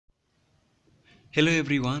Hello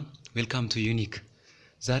everyone, welcome to Unique.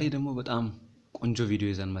 ዛሬ ደግሞ በጣም ቆንጆ ቪዲዮ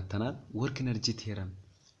ይዘን መተናል። ወርክ ኤነርጂ ቲዮረም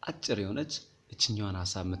አጭር የሆነች እችኛዋን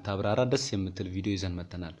ሐሳብ መታብራራ ደስ የምትል ቪዲዮ ይዘን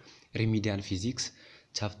መተናል። ሪሚዲያል ፊዚክስ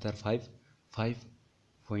ቻፕተር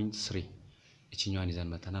 5.3 እችኛዋን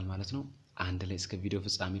ይዘን መተናል ማለት ነው። አንድ ላይ እስከ ቪዲዮ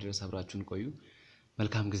ፍጻሜ ድረስ አብራችሁን ቆዩ።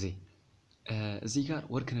 መልካም ጊዜ። እዚህ ጋር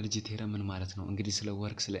ወርክ ኤነርጂ ቲዮረም ምን ማለት ነው? እንግዲህ ስለ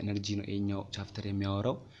ወርክ ስለ ኤነርጂ ነው የኛው ቻፕተር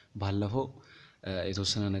የሚያወራው። ባለፈው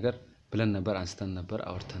የተወሰነ ነገር ብለን ነበር አንስተን ነበር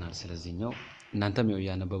አውርተናል። ስለዚህኛው እናንተም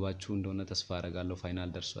ያነበባችሁ እንደሆነ ተስፋ አደርጋለሁ። ፋይናል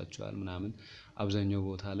ደርሷችኋል ምናምን አብዛኛው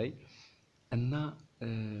ቦታ ላይ እና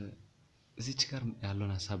እዚች ጋር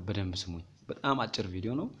ያለውን ሐሳብ በደንብ ስሙኝ። በጣም አጭር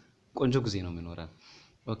ቪዲዮ ነው። ቆንጆ ጊዜ ነው የሚኖረን።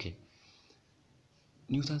 ኦኬ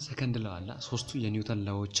ኒውተን ሰከንድ ላው አለ። ሶስቱ የኒውተን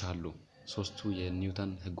ላዎች አሉ። ሶስቱ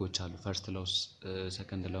የኒውተን ህጎች አሉ። ፈርስት ላው፣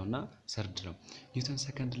 ሰከንድ ላው እና ሰርድ ላው። ኒውተን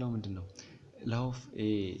ሰከንድ ላው ምንድነው? ላው ኦፍ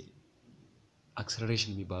acceleration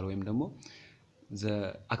የሚባለው ወይም ደግሞ the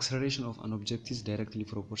acceleration of an object is directly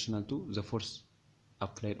proportional to the force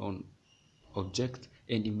applied on object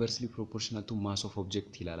and inversely proportional to mass of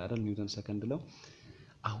object ይላል አይደል? ኒውተን ሰከንድ ላው።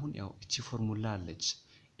 አሁን ያው እቺ ፎርሙላ አለች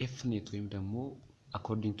F net ወይም ደግሞ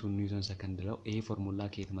according to ኒውተን ሰከንድ ላው ይሄ ፎርሙላ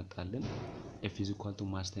ከየት መጣልን? F is equal to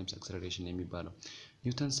mass times acceleration የሚባለው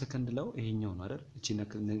ኒውተን ሰከንድ ላው ይሄኛው ነው አይደል? እቺ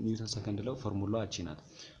ኒውተን ሰከንድ ላው ፎርሙላው እቺ ናት።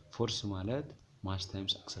 ፎርስ ማለት mass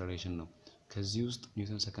times acceleration ነው። ከዚህ ውስጥ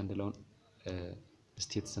ኒውተን ሰከንድ ላውን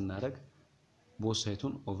ስቴት ስናደርግ ቦት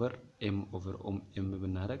ሳይቱን ኦቨር m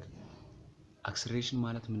ብናደርግ አክሰለሬሽን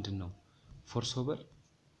ማለት ምንድነው? ፎርስ ኦቨር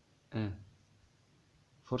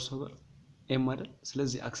m አይደል?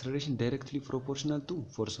 ስለዚህ አክሰለሬሽን ዳይሬክትሊ ፕሮፖርሽናል ቱ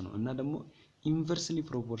ፎርስ ነው እና ደግሞ ኢንቨርስሊ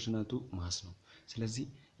ፕሮፖርሽናል ቱ ማስ ነው። ስለዚህ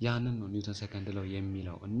ያንን ነው ኒውተን ሰከንድ ላው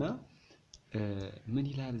የሚለው እና ምን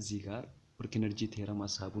ይላል እዚህ ጋር ወርክ ኤነርጂ ቲዮረም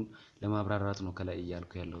ሐሳቡን ለማብራራት ነው ከላይ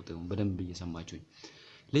ያልኩ ያለው ጥቅም በደንብ እየሰማችሁኝ።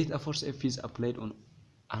 let a force F is applied on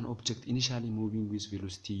an object initially moving with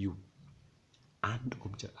velocity u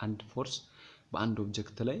and force በአንድ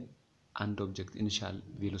ኦብጀክት ላይ አንድ ኦብጀክት ኢኒሻል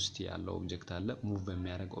ቬሎሲቲ ያለው ኦብጀክት አለ ሙቭ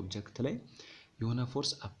በሚያደርግ ኦብጀክት ላይ የሆነ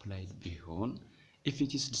ፎርስ አፕላይድ ቢሆን if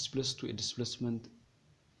it is displaced to a displacement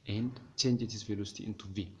and change its velocity into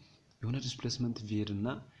v የሆነ ዲስፕሌስመንት v እና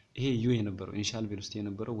ይሄ u የነበረው ኢኒሻል ቬሎሲቲ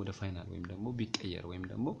የነበረው ወደ ፋይናል ወይም ደግሞ ቢቀየር ወይም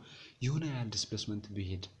ደግሞ የሆነ ያህል ዲስፕሌስመንት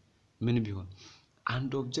ቢሄድ ምን ቢሆን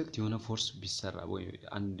አንድ ኦብጀክት የሆነ ፎርስ ቢሰራ ወይ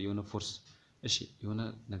አንድ የሆነ ፎርስ እሺ የሆነ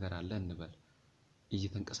ነገር አለ እንበል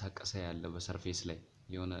እየተንቀሳቀሰ ያለ በሰርፌስ ላይ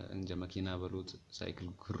የሆነ እንደ መኪና በሉት ሳይክል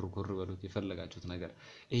ጉር በሉት የፈለጋችሁት ነገር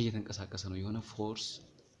ይሄ እየተንቀሳቀሰ ነው የሆነ ፎርስ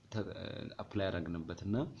አፕላይ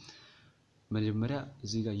አደረግንበትና መጀመሪያ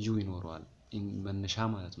እዚህ ጋር u ይኖረዋል መነሻ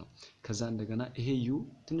ማለት ነው። ከዛ እንደገና ይሄ u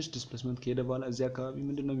ትንሽ ዲስፕሌስመንት ከሄደ በኋላ እዚህ አካባቢ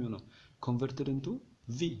ምንድነው የሚሆነው? converted into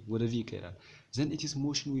v ወደ v ይቀየራል። then its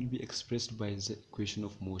motion will be expressed by the equation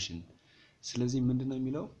of motion። ስለዚህ ምንድነው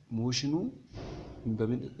የሚለው ሞሽኑ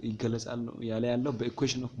በምን ይገለጻል ነው ያለው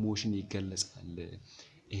በኢኩዌሽን ኦፍ ሞሽን ይገለጻል።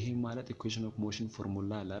 ይሄ ማለት ኢኩዌሽን ኦፍ ሞሽን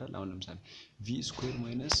ፎርሙላ አለ አይደል? አሁን ለምሳሌ v square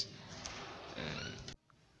minus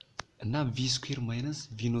እና v square minus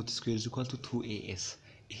v naught square is equal to 2as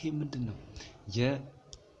ይሄ ምንድነው?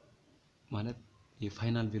 ማለት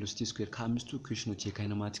የፋይናል ቬሎሲቲ ስኩዌር ከአምስቱ ኢኩዌሽኖች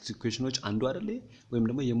የካይኔማቲክስ ኢኩዌሽኖች አንዱ አይደል? ወይም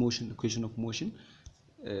ደግሞ የሞሽን ኢኩዌሽን ኦፍ ሞሽን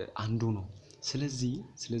አንዱ ነው።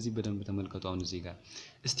 ስለዚህ በደንብ ተመልከቱ። አሁን እዚህ ጋር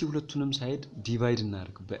እስቲ ሁለቱንም ሳይድ ዲቫይድ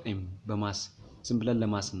እናድርግ በm በማስ ዝም ብለን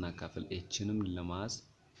ለማስ እናካፍል። እቺንም ለማስ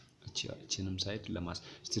እቺንም ሳይድ ለማስ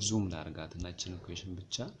እስቲ ዙም ላድርጋትና እቺን ኢኩዌሽን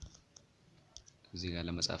ብቻ እዚህ ጋር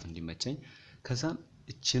ለመጻፍ እንዲመቸኝ ከዛ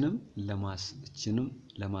እቺንም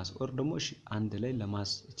ለማስ ኦር ደግሞ እሺ አንድ ላይ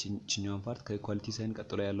ለማስ እቺኛውን ፓርት ከኢኳሊቲ ሳይን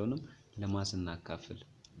ቀጥሎ ያለውንም ለማስ እናካፍል።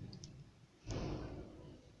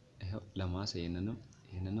 ይሄው ለማስ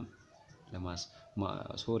ይሄንንም ለማስ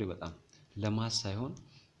ሶሪ በጣም ለማስ ሳይሆን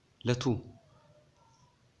ለቱ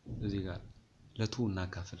እዚህ ጋር ለቱ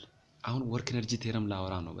እናካፍል። አሁን ወርክ ኤነርጂ ቲዮረም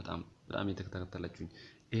ላወራ ነው። በጣም የተከታተላችሁኝ።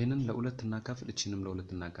 ይሄንን ለሁለት እናካፍል፣ እቺንም ለሁለት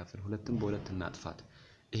እናካፍል፣ ሁለቱም በሁለት እናጥፋት።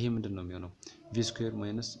 ይሄ ምንድነው የሚሆነው? v square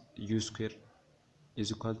minus u square is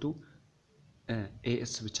equal to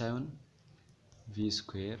as ብቻ ይሆን v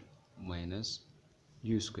square minus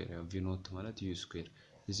u square ያው v naught ማለት u square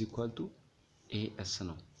is equal to as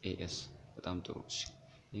ነው። as በጣም ጥሩ። እሺ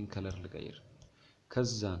ይሄን ከለር ልቀይር።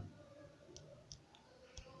 ከዛ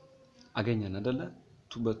አገኘን አይደለ?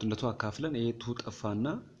 ለቱ አካፍለን ይሄ 2 ጠፋና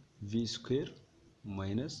v square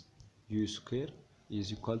minus u square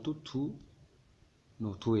is equal to 2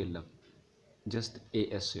 ነው 2 የለም just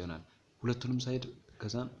as ይሆናል። ሁለቱንም ሳይድ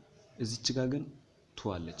ከዛን እዚች ጋር ግን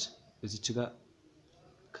 2 አለች። እዚች ጋር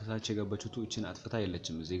ከታች የገባችው 2 እቺን አጥፍታ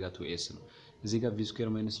የለችም። እዚህ ጋር 2s ነው። እዚህ ጋር v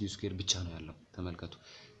square minus u square ብቻ ነው ያለው። ተመልከቱ።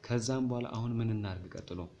 ከዛም በኋላ አሁን ምን እናርግ?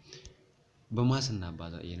 ቀጥሎ በማስ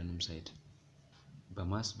እናባዛ ይሄንንም ሳይድ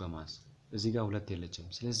በማስ እዚህ ጋር ሁለት የለችም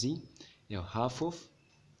ስለዚህ ያው half of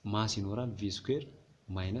ማስ ይኖራል v square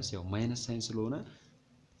ማይነስ ያው ማይነስ ሳይን ስለሆነ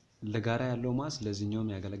ለጋራ ያለው ማስ ለዚህኛውም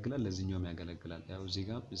ያገለግላል ያው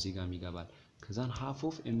እዚህ ጋር ይገባል ከዛን half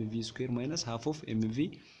of mv square minus half of mv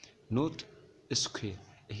not square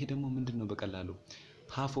ይሄ ደግሞ ምንድነው በቀላሉ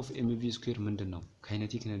half of mv square ምንድነው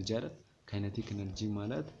ካይኔቲክ ኤነርጂ አይደል ካይኔቲክ ኤነርጂ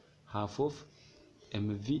ማለት half of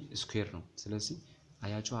mv square ነው ስለዚህ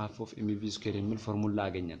አያችሁ half of mv square የሚል ፎርሙላ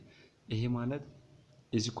አገኘን ይሄ ማለት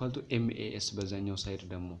is equal to mas በዛኛው ሳይድ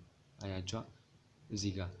ደግሞ አያችሁ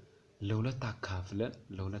እዚህ ጋር ለሁለት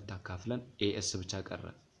አካፍለን as ብቻ ቀረ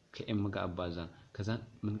ከm ጋር አባዛን ከዛን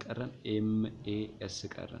ምን ቀረን mas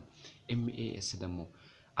ቀረን mas ደግሞ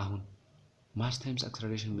አሁን ማስ ታይምስ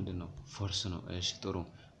አክሰለሬሽን ምንድነው ፎርስ ነው እሺ ጥሩ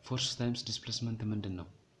ፎርስ ታይምስ ዲስፕሌስመንት ምንድነው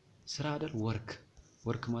ስራ አይደል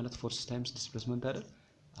ወርክ ማለት ፎርስ ታይምስ ዲስፕሌስመንት አይደል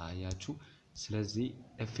አያችሁ ስለዚህ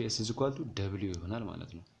fs w ይሆናል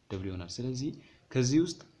ማለት ነው w ይሆናል ስለዚህ ከዚህ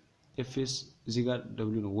ውስጥ fs እዚህ ጋር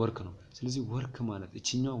w ነው ወርክ ነው ስለዚህ ወርክ ማለት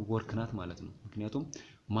እቺኛው ወርክ ናት ማለት ነው ምክንያቱም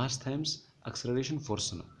ማስ ታይምስ አክሰለሬሽን ፎርስ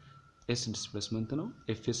ነው s ዲስፕሌስመንት ነው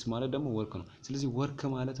fs ማለት ደግሞ ወርክ ነው ስለዚህ ወርክ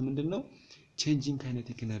ማለት ምንድነው ቼንጂንግ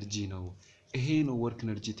ካይኔቲክ ኤነርጂ ነው ይሄ ነው ወርክ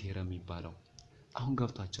ኤነርጂ ቴረም የሚባለው አሁን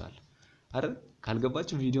ገብታችኋል አይደል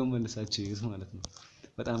ካልገባችሁ ቪዲዮ መልሳችሁ ይዩት ማለት ነው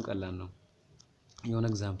በጣም ቀላል ነው የሆነ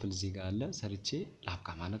ኤግዛምፕል እዚህ ጋር አለ ሰርቼ ላብቃ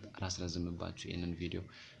ማለት አላስረዝምባችሁ ይሄንን ቪዲዮ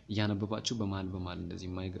ያነበባችሁ በማል እንደዚህ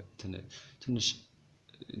ትንሽ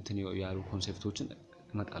ያሉ ኮንሴፕቶችን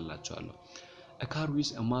እመጣላችኋለሁ a car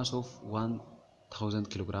with a mass of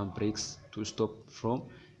 1000 kg brakes to stop from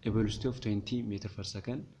a velocity of 20 meter per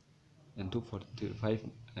second into 45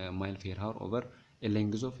 mile per hour over a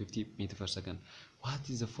length of 50 meter per second what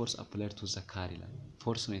is the force applied to the car ይላል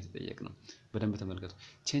ፎርስ ነው የተጠየቅነው በደንብ ተመልከቱ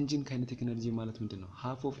changing kinetic energy ማለት ምንድነው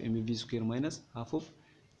half of mv square minus half of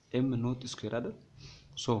m not square አይደል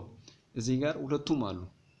so እዚህ ጋር ሁለቱም አሉ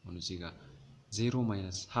አሁን እዚህ ጋር 0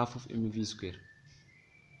 minus half of mv square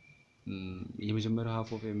የመጀመሪያው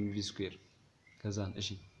half of mv square ከዛን እሺ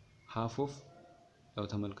half of ያው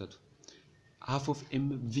ተመልከቱ half of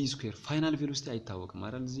mv square final velocity አይታወቅም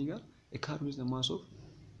አይደል እዚህ ጋር a car with a mass of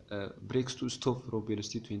brakes to stop from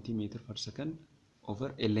velocity 20 meter per second over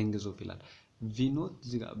a length of ይላል v not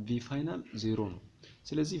እዚህ ጋር v final 0 ነው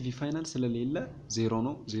ስለዚህ v final ስለሌለ 0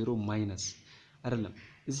 ነው 0 minus አይደለም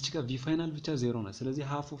እዚች ጋር v final ብቻ 0 ነው ስለዚህ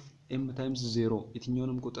half of m times 0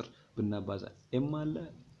 የትኛውንም ቁጥር ብናባዛ m አለ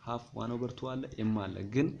half 1/2 አለ m አለ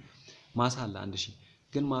ግን ማስ አለ 1000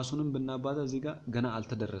 ግን ማሱንም ብናባዛ እዚህ ጋር ገና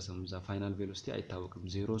አልተደረሰም እዛ ፋይናል ቬሎሲቲ አይታወቅም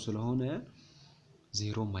 0 ስለሆነ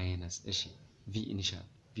 0 ማይነስ እሺ v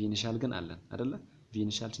ኢኒሻል ግን አለን አይደለ v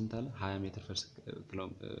ኢኒሻል ስንት አለ 20 ሜትር ፐር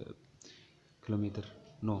ኪሎሜትር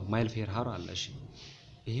ኖ ማይል ፔር ሃወር አለ እሺ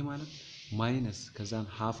ይሄ ማለት ማይነስ ከዛን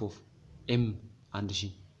half of m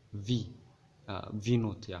 1000 v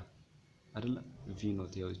ኖት ያ አይደለ v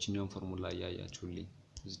ኖት ያው እቺኛው ፎርሙላ ያያያችሁልኝ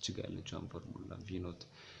እዚች ጋር ያለችው ፎርሙላ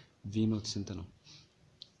v ኖት ስንት ነው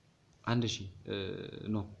 1000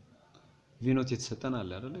 ኖ v ኖት የተሰጠን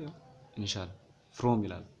አለ አይደለ ያው ኢኒሻል from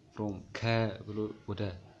ይላል from ከብሎ ወደ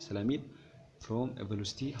ስለሚል from a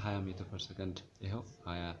velocity 20 meter per second ይሄው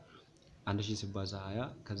 20 1000 ሲባዛ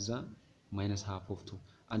 20 ከዛ minus half of 2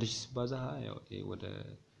 1000 ሲባዛ 20 ያው ወደ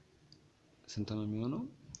ስንት ነው የሚሆነው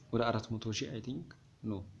ወደ 400,000 I think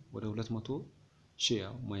no ወደ 200,000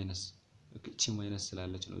 ያው ማይነስ እቺ ማይነስ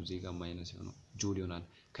ስላለች ነው እዚህ ጋር ማይነስ የሆነው ጁል ይሆናል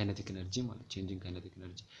ካይኔቲክ ኤነርጂ ማለት ቼንጂንግ ካይኔቲክ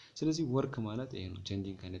ኤነርጂ ስለዚህ ወርክ ማለት ይሄ ነው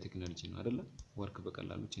ቼንጂንግ ካይኔቲክ ኤነርጂ ነው አይደለ ወርክ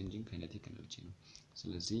በቀላሉ ቼንጂንግ ካይኔቲክ ኤነርጂ ነው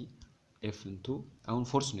ስለዚህ f into አሁን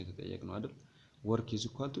ፎርስ ነው የተጠየቅነው አይደል work is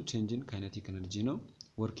equal to changing kinetic energy ነው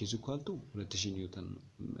work is equal to 2000 ኒውተን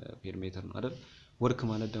ፐር ሜትር ነው አይደል work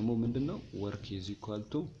ማለት ደግሞ ምንድነው work is equal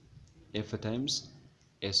to f times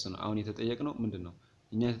s ነው አሁን የተጠየቅነው ምንድነው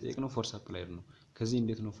እኛ የተጠየቅነው ፎርስ አፕላይድ ነው ከዚህ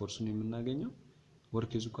እንዴት ነው ፎርሱን የምናገኘው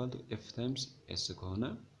work is equal to f times s ከሆነ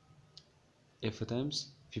f times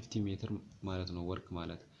 50 ሜትር ማለት ነው work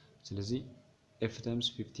ማለት ስለዚህ f times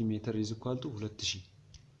 50 ሜትር is equal to 2000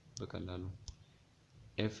 በቀላሉ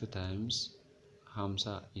f times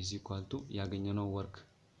 50 is equal to ያገኘነው work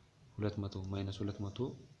 200 minus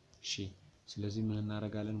 200,000 ስለዚህ ምን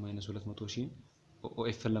እናደርጋለን minus 200,000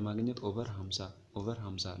 f ለማግኘት ኦቨር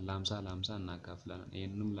 50 ለ50 እናካፍላለን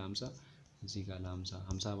ይሄንንም ለ50 እዚህ ጋር ለ50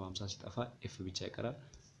 50 በ50 ሲጠፋ f ብቻ ይቀራል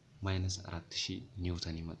ማይነስ 4000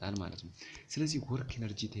 ኒውተን ይመጣል ማለት ነው ስለዚህ ወርክ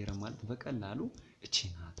ኤነርጂ ቴረም ማለት በቀላሉ እቺ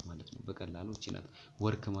ናት ማለት ነው በቀላሉ እቺ ናት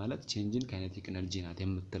ወርክ ማለት ቼንጂን ካይኔቲክ ኤነርጂ ናት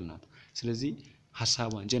የምትል ናት ስለዚህ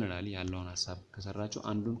ሐሳቧን ጀነራሊ ያለውን ሐሳብ ከሰራችሁ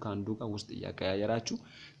አንዱን ካንዱ ጋር ውስጥ ያቀያየራችሁ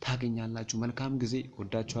ታገኛላችሁ መልካም ጊዜ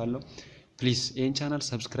ወዳችኋለሁ ፕሊዝ ይሄን ቻናል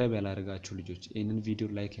ሰብስክራይብ ያላደረጋችሁ ልጆች ይሄንን ቪዲዮ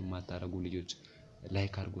ላይክ የማታደርጉ ልጆች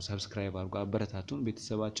ላይክ አድርጉ ሰብስክራይብ አድርጉ አበረታቱን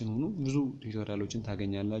ቤተሰባችን ሁኑ ብዙ ቱቶሪያሎችን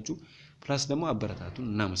ታገኛላችሁ ፕላስ ደግሞ አበረታቱን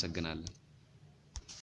እናመሰግናለን